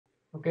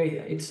Okay,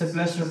 it's a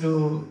pleasure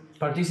to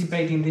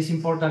participate in this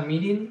important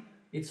meeting.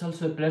 It's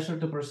also a pleasure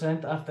to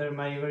present after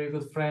my very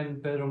good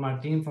friend Pedro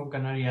Martin from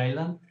Canary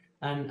Island.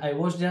 And I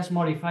was just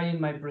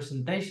modifying my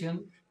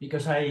presentation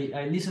because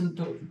I listened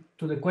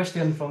to the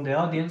question from the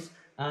audience,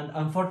 and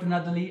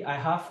unfortunately I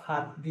have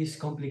had this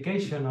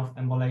complication of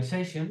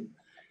embolization,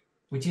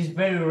 which is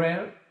very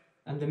rare.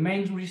 And the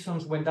main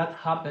reasons when that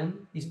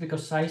happened is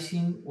because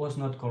sizing was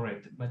not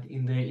correct. But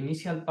in the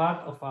initial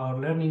part of our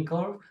learning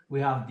curve,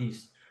 we have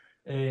this.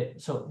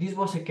 So this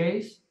was a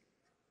case.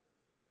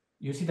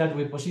 You see that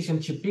we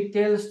positioned two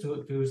pigtails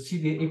to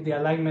see if the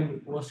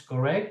alignment was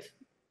correct.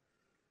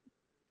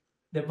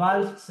 The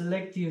valve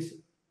selected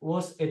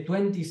was a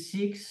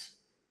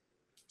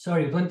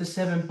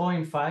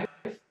 27.5,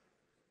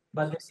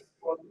 but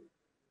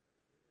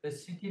the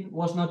sitting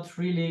was not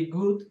really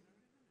good.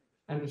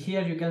 And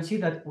here you can see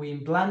that we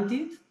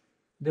implanted,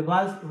 the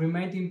valve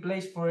remained in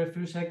place for a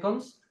few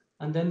seconds,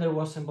 and then there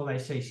was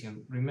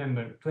embolization.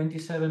 Remember,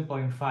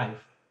 27.5.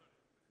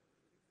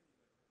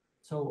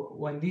 So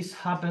when this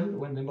happened,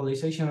 when the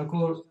embolization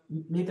occurred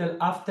little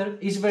after,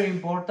 it's very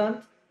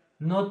important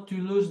not to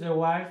lose the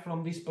wire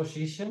from this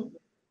position.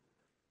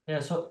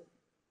 Yeah, so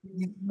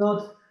it's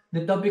not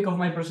the topic of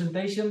my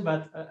presentation,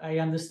 but I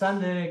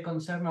understand the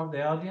concern of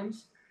the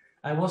audience.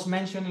 I was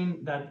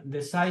mentioning that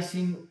the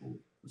sizing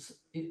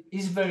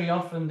is very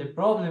often the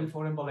problem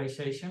for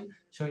embolization.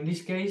 So in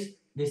this case,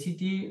 the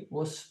CT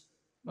was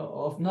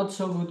of not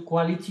so good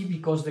quality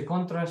because the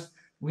contrast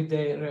with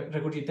the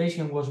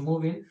regurgitation was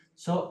moving.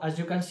 So as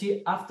you can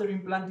see, after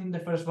implanting the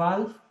first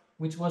valve,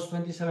 which was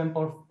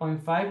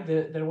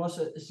 27.5, there was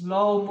a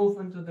slow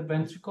movement to the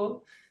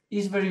ventricle.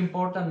 It's very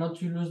important not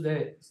to lose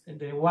the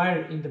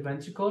wire in the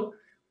ventricle.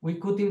 We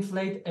could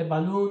inflate a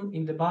balloon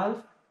in the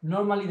valve.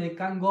 Normally they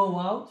can go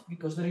out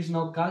because there is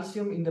no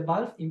calcium in the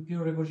valve,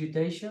 impure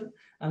regurgitation,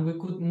 and we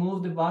could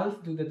move the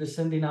valve to the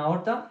descending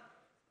aorta.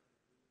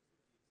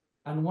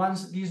 And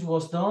once this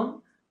was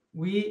done,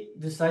 we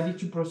decided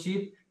to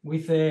proceed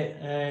with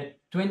a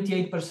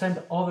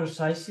 28%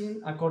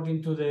 oversizing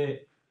according to the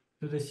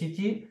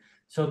CT.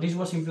 So this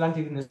was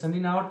implanted in the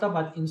descending aorta,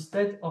 but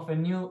instead of a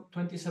new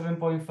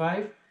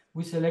 27.5,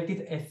 we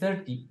selected a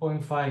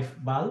 30.5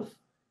 valve.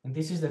 And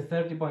this is the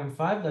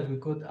 30.5 that we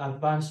could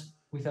advance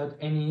without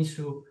any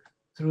issue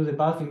through the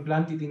valve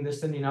implanted in the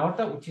descending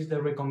aorta, which is the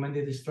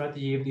recommended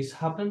strategy if this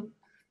happened.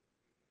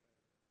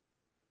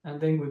 And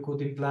then we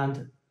could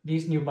implant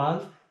this new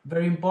valve.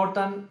 Very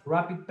important,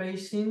 rapid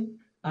pacing.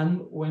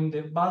 And when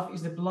the valve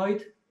is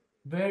deployed,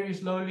 very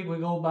slowly we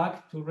go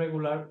back to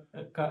regular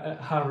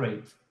heart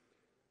rate.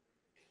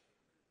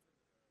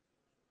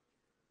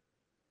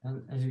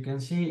 And as you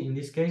can see, in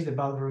this case, the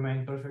valve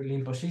remained perfectly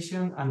in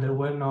position and there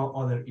were no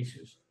other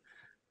issues.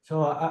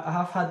 So I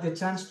have had the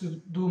chance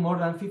to do more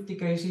than 50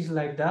 cases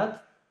like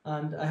that.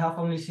 And I have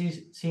only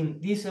seen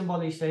this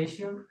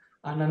embolization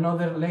and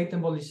another late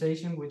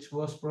embolization, which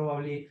was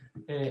probably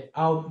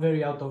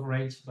very out of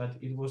range, but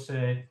it was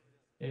a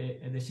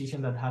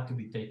decision that had to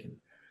be taken.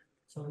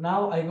 So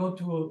now I go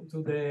to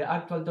the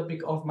actual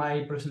topic of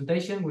my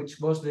presentation, which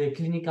was the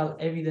clinical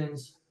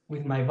evidence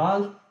with my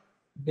valve.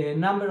 The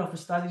number of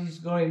studies is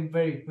growing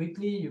very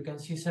quickly. You can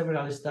see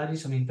several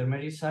studies on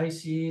intermediate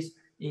sizes,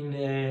 in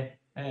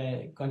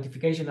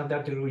quantification of the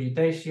arterial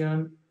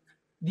regurgitation,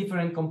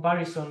 different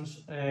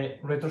comparisons,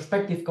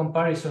 retrospective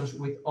comparisons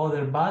with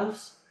other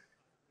valves,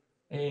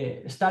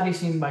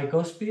 studies in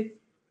bicuspid,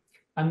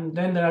 and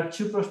then there are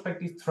two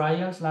prospective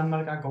trials,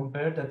 Landmark and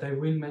Compare, that I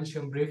will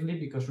mention briefly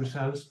because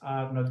results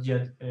are not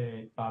yet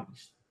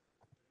published.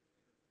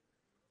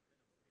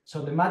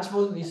 So the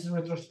Matchball is a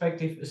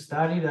retrospective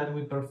study that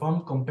we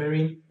performed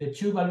comparing the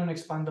two balloon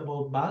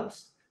expandable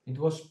valves. It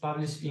was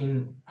published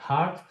in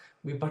Heart.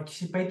 We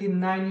participated in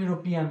 9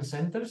 European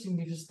centers in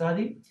this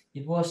study.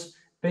 It was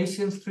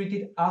patients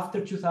treated after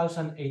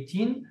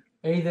 2018,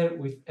 either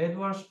with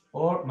Edwards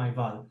or my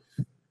valve.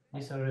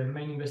 These are the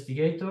main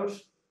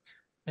investigators.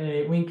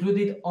 We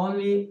included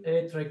only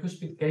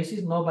tricuspid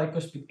cases, no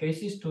bicuspid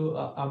cases, to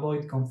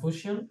avoid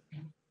confusion.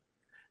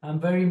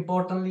 And very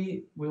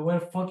importantly, we were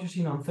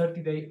focusing on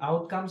 30-day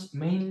outcomes,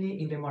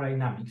 mainly in the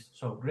hemodynamics,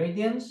 so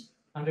gradients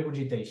and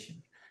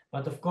regurgitation.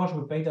 But of course,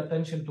 we paid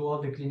attention to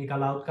all the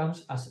clinical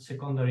outcomes as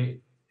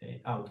secondary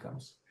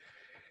outcomes.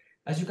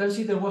 As you can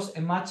see, there was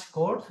a match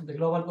cohort. The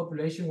global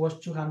population was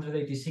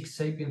 286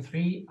 Sapien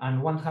 3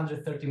 and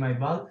 130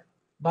 MyValve,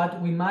 but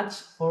we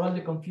matched for all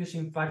the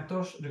confusing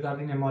factors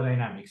regarding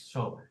hemodynamics.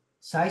 So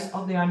size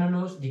of the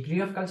annulus, degree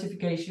of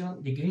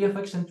calcification, degree of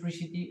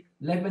eccentricity,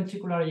 left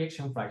ventricular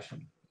ejection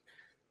fraction.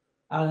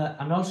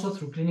 And also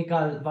through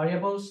clinical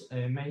variables,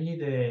 mainly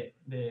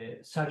the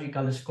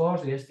surgical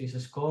scores, the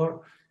STS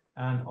score,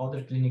 and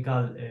other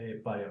clinical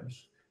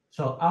variables.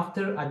 So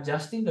after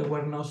adjusting, there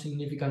were no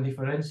significant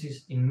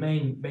differences in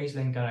main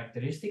baseline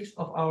characteristics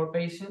of our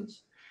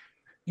patients.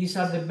 These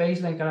are the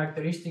baseline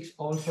characteristics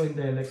also in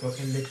the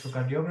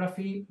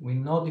electrocardiography, with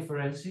no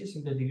differences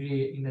in the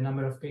degree in the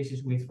number of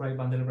cases with right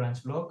bundle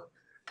branch block.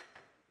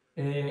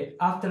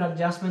 After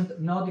adjustment,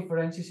 no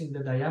differences in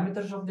the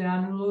diameters of the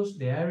annulus,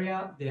 the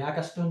area, the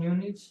Acaston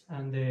units,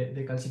 and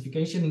the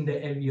calcification in the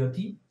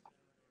LVOT.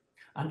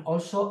 And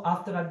also,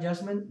 after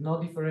adjustment,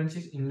 no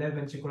differences in left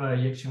ventricular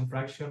ejection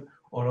fraction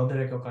or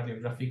other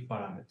echocardiographic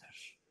parameters.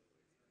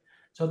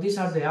 So these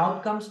are the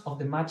outcomes of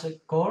the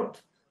matched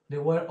cohort. They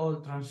were all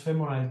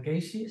transfemoral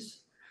cases.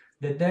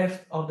 The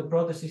depth of the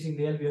prosthesis in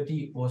the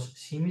LVOT was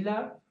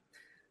similar.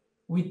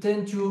 We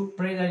tend to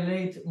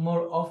predilate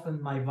more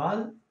often my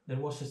valve. There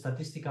was a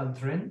statistical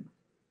trend.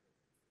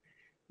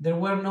 There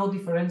were no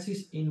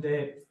differences in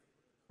the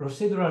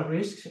procedural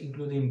risks,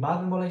 including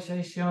valve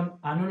embolization,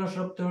 annulus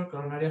rupture,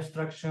 coronary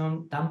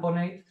obstruction,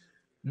 tamponade.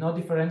 No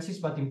differences,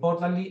 but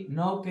importantly,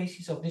 no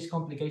cases of these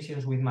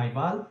complications with my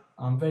valve,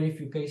 and very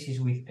few cases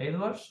with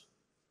Edwards.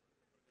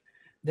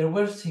 There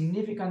were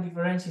significant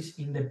differences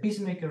in the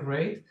pacemaker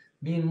rate,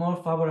 being more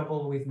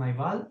favorable with my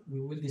valve.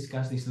 We will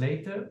discuss this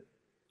later.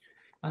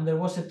 And there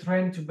was a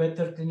trend to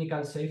better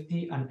clinical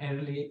safety and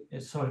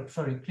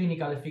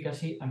clinical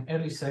efficacy and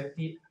early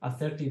safety at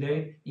 30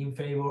 days in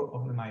favor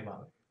of the my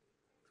valve.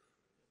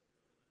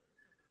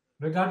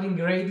 Regarding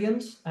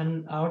gradients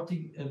and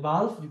aortic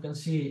valve, you can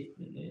see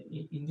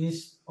in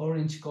this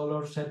orange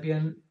color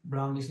Sapien,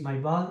 brown is my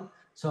valve.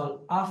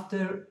 So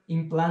after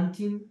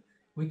implanting,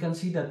 we can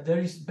see that there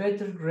is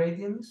better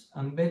gradients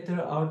and better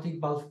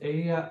aortic valve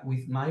area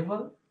with my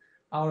valve.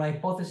 Our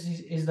hypothesis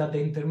is that the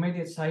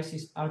intermediate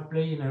sizes are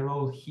playing a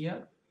role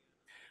here.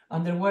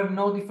 And there were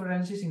no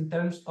differences in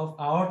terms of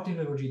aortic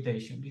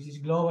regurgitation. This is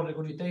global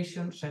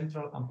regurgitation,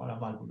 central and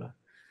paravalvular.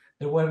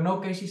 There were no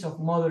cases of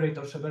moderate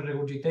or severe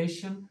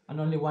regurgitation, and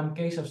only one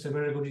case of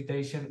severe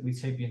regurgitation with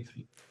Sapien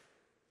 3.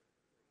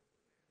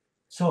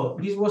 So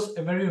this was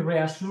a very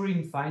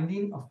reassuring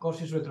finding. Of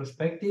course, it's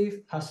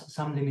retrospective, has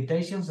some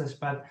limitations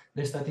despite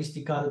the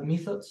statistical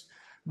methods,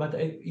 but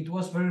it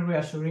was very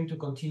reassuring to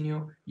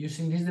continue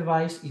using this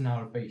device in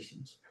our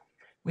patients.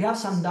 We have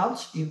some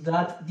doubts if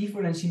that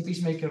difference in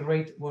pacemaker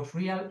rate was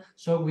real,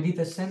 so we did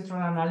a central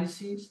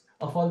analysis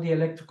of all the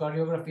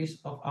electrocardiographies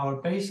of our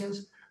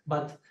patients,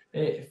 but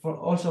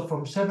also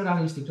from several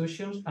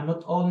institutions, and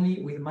not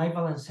only with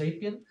MyVal and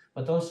Sapien,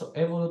 but also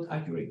Evolut,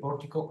 Accurate,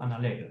 Portico, and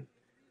Allegra.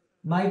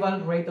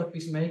 MyVal rate of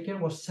pacemaker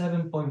was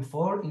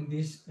 7.4 in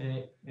this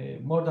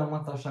more than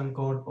 1,000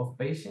 cohort of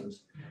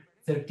patients,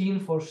 13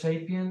 for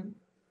Sapien,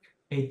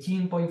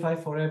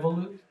 18.5 for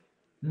Evolut,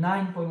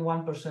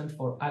 9.1%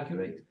 for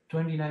Accurate,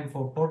 29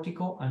 for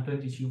Portico, and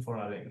 22 for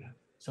Allegra.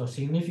 So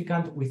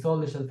significant with all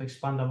the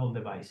self-expandable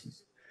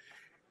devices.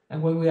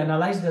 And when we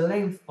analyze the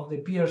length of the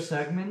PR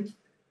segment,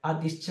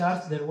 at this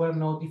chart, there were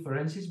no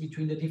differences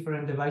between the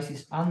different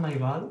devices and my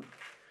valve,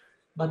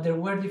 but there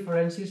were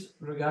differences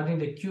regarding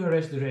the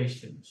QRS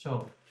duration.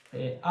 So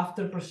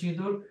after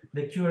procedure,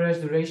 the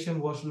QRS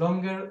duration was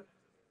longer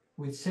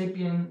with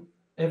Sapien,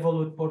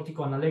 Evolut,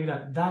 Portico, and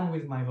Allegra than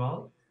with my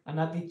valve. And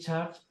at the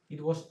chart,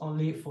 it was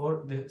only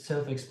for the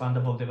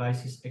self-expandable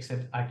devices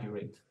except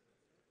Accurate.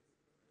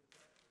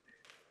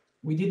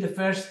 We did the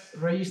first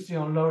registry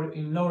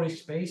in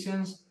low-risk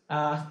patients,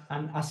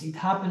 and as it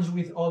happens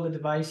with all the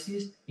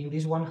devices, in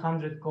this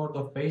 100 cohort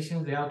of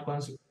patients, the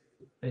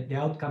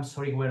outcomes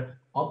were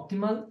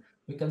optimal.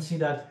 We can see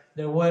that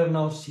there were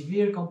no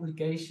severe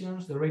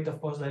complications. The rate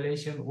of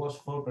post-dilation was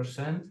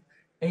 4%,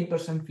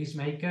 8%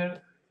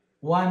 pacemaker,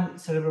 1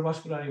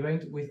 cerebrovascular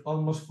event with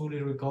almost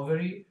fully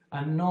recovery,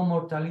 and no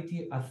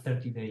mortality at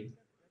 30 days.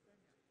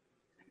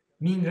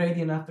 Mean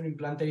gradient after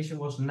implantation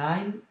was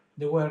 9.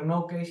 There were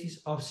no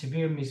cases of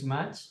severe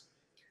mismatch.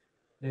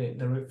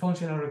 The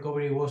functional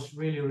recovery was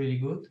really, really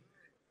good.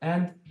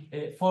 And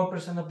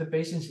 4% of the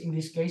patients in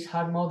this case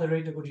had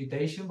moderate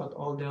regurgitation, but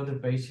all the other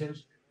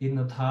patients did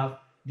not have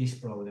this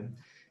problem.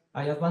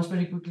 I advanced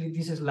very quickly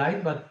this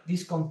slide, but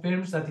this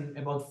confirms that in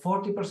about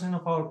 40%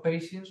 of our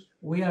patients,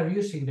 we are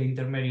using the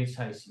intermediate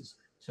sizes.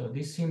 So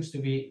this seems to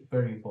be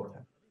very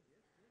important.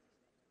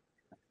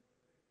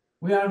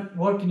 We are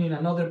working in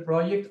another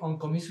project on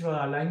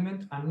commissural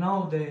alignment, and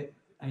now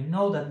I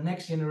know that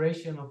next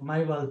generation of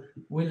MyVal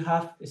will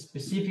have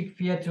specific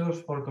features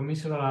for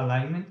commissural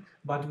alignment,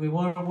 but we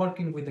were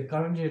working with the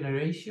current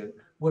generation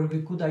where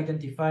we could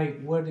identify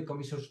where the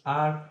commissures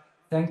are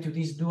thanks to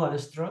this dual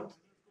strut.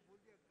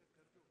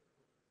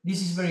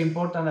 This is very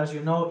important, as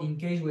you know, in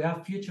case we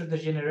have future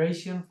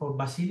degeneration for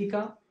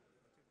basilica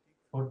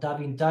or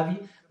TAVI in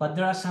TAVI, but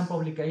there are some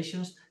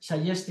publications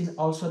suggesting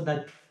also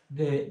that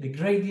the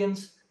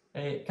gradients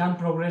can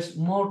progress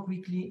more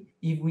quickly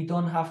if we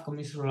don't have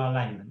commissural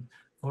alignment.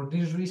 For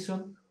this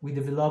reason, we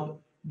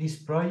developed this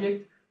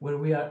project where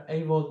we are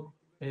able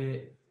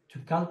to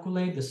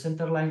calculate the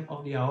center line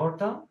of the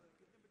aorta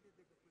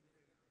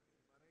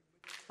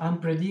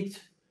and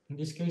predict, in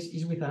this case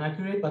is with an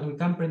Accurate, but we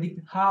can predict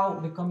how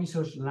the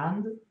commissures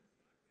land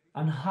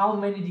and how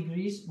many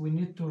degrees we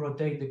need to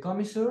rotate the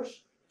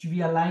commissures to be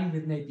aligned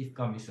with native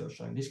commissures.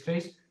 So in this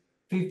case,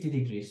 50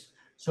 degrees.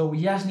 So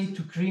we just need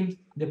to crimp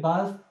the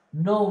valve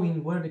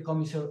knowing where the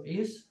commissure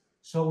is,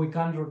 so we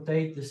can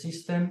rotate the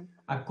system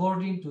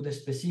according to the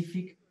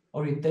specific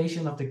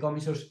orientation of the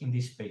commissures in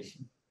this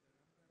patient.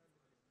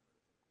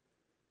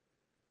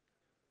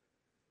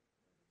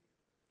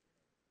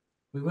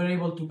 We were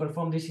able to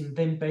perform this in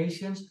 10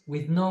 patients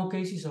with no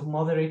cases of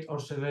moderate or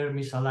severe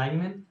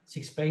misalignment,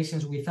 6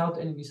 patients without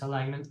any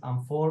misalignment,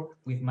 and 4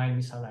 with mild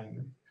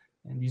misalignment.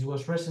 And this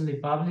was recently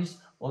published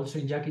also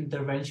in JACC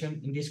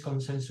Intervention in this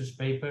consensus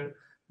paper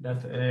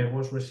that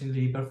was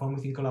recently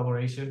performed in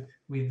collaboration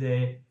with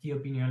the key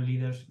opinion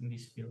leaders in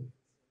this field.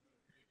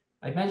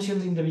 I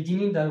mentioned in the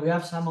beginning that we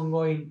have some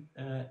ongoing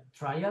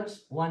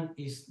trials. One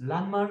is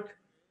Landmark.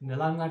 The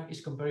Landmark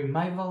is comparing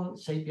MyVal,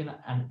 Sapien,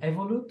 and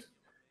Evolut.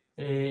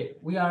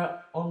 We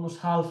are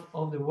almost half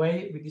of the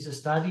way with this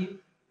study.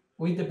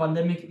 With the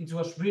pandemic, it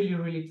was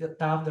really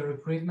tough, the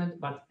recruitment,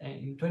 but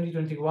in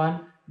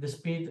 2021, the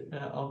speed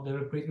of the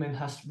recruitment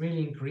has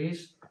really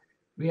increased.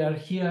 We are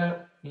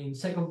here in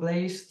second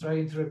place,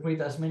 trying to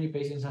recruit as many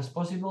patients as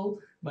possible,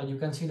 but you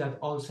can see that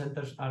all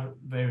centers are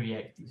very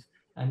active.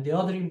 And the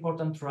other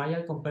important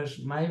trial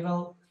compares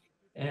MyVal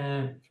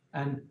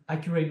and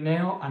Accurate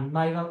Neo and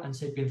MyVal and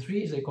Sapien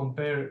 3 is a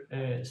compare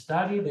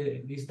study,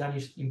 this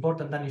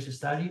important Danish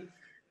study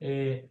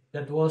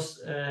that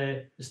was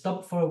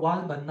stopped for a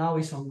while, but now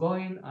is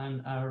ongoing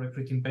and are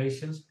recruiting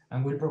patients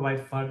and will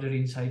provide further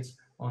insights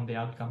on the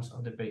outcomes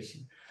of the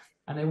patient.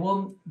 And I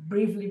want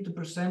briefly to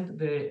present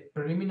the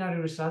preliminary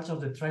results of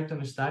the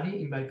Triton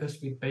study in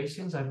bicuspid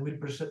patients that will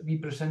be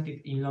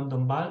presented in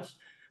London Valves.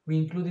 We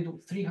included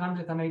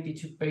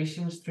 382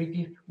 patients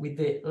treated with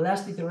the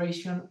last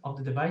iteration of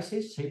the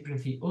devices,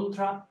 Sapien 3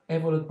 Ultra,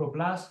 Evolut Pro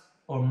Plus,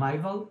 or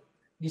MyVal,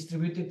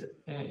 distributed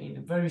in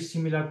a very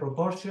similar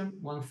proportion,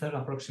 1/3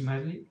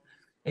 approximately.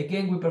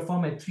 Again, we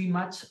perform a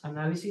 3-match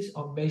analysis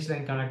of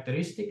baseline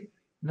characteristic,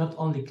 not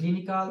only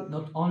clinical,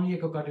 not only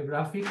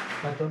echocardiographic,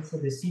 but also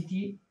the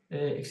CT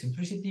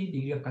eccentricity,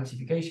 degree of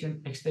calcification,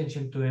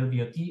 extension to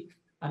LVOT,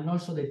 and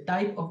also the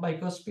type of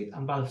bicuspid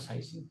and valve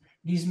sizing.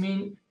 This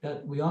means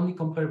that we only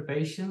compare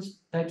patients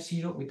type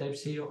 0 with type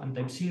 0 and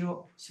type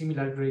 0,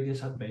 similar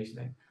gradients at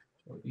baseline.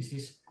 So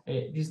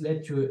this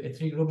led to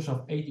 3 groups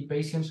of 80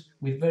 patients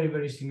with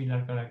very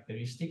similar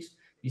characteristics.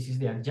 This is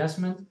the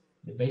adjustment,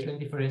 the baseline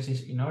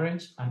differences in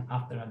orange, and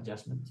after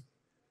adjustment.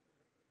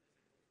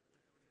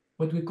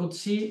 What we could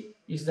see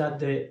is that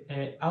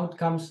the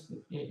outcomes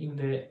in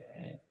the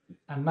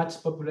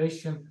unmatched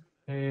population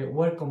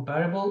were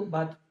comparable,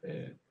 but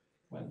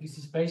well, this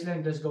is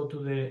baseline. Let's go to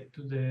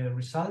the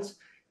results.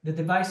 The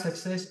device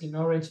success in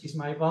orange is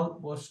MyVal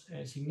was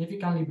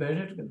significantly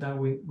better than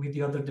with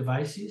the other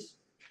devices.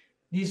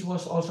 This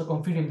was also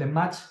confirmed in the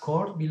match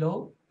cohort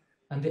below,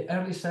 and the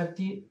early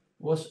safety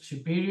was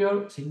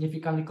superior,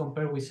 significantly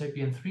compared with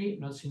Sapien 3,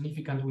 not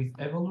significant with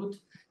Evolut,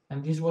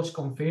 and this was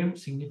confirmed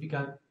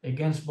significant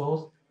against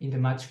both in the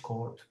match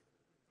cohort.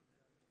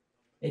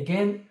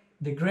 Again,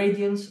 the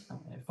gradients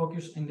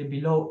focus in the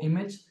below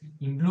image.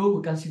 In blue,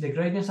 we can see the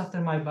gradients after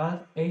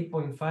MyVal,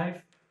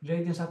 8.5,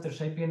 gradients after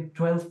Sapien,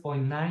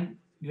 12.9,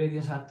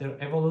 gradients after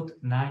Evolut,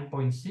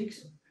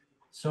 9.6.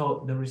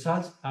 So the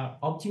results are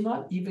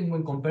optimal, even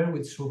when compared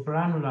with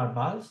supraannular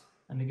valves.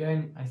 And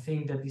again, I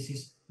think that this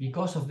is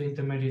because of the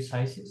intermediate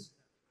sizes.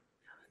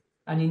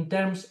 And in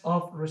terms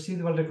of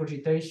residual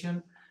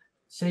regurgitation,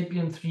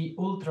 Sapien 3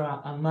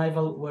 Ultra and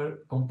MyVal were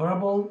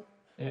comparable,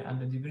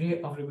 and the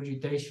degree of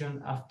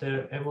regurgitation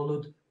after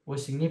Evolut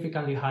was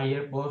significantly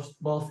higher,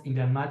 both in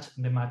the unmatched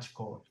and the matched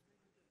cohort.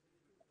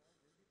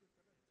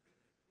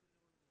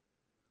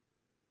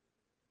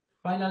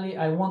 Finally,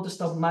 I want to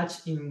stop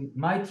much in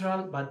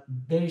mitral, but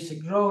there is a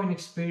growing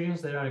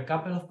experience. There are a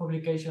couple of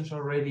publications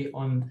already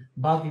on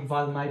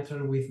valve-in-valve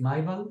mitral with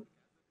MyVal.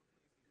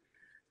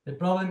 The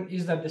problem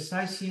is that the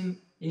sizing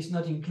is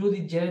not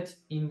included yet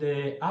in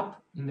the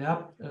app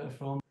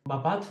from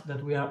Bapat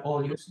that we are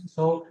all using.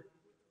 So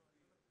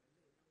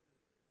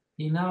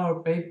in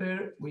our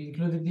paper, we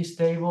included this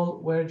table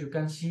where you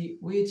can see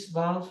which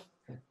valve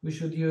we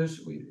should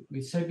use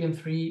with Sapien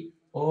 3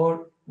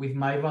 or with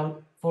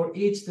MyVal for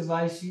each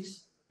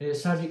devices,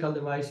 surgical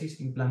devices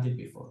implanted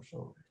before.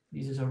 So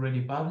this is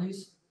already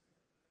published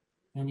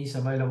and is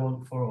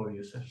available for all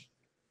users.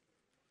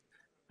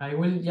 I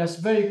will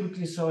just very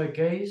quickly show a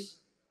case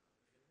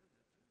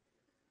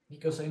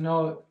because I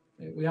know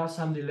we have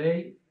some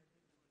delay.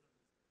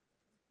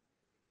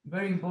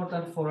 Very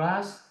important for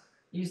us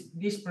is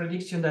this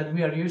prediction that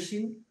we are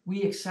using.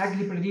 We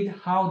exactly predict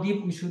how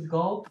deep we should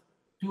go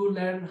to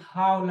learn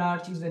how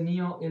large is the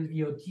neo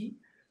LVOT.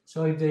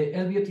 So if the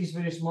LVOT is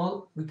very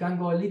small, we can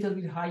go a little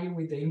bit higher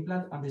with the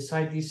implant and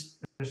decide this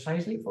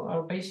precisely for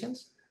our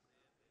patients.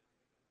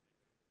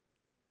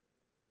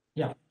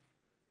 Yeah.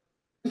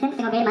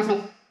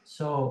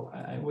 So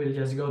I will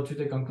just go to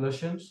the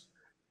conclusions.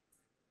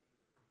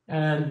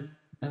 And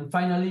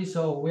finally,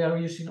 so we are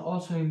using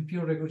also in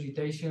pure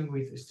regurgitation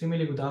with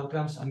extremely good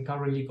outcomes and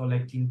currently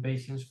collecting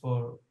patients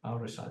for our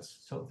results.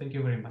 So thank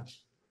you very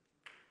much.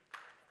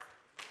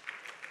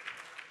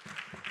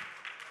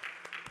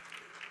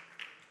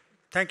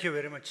 Thank you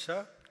very much,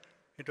 sir.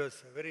 It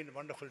was a very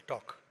wonderful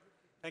talk.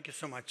 Thank you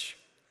so much.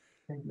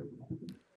 Thank you.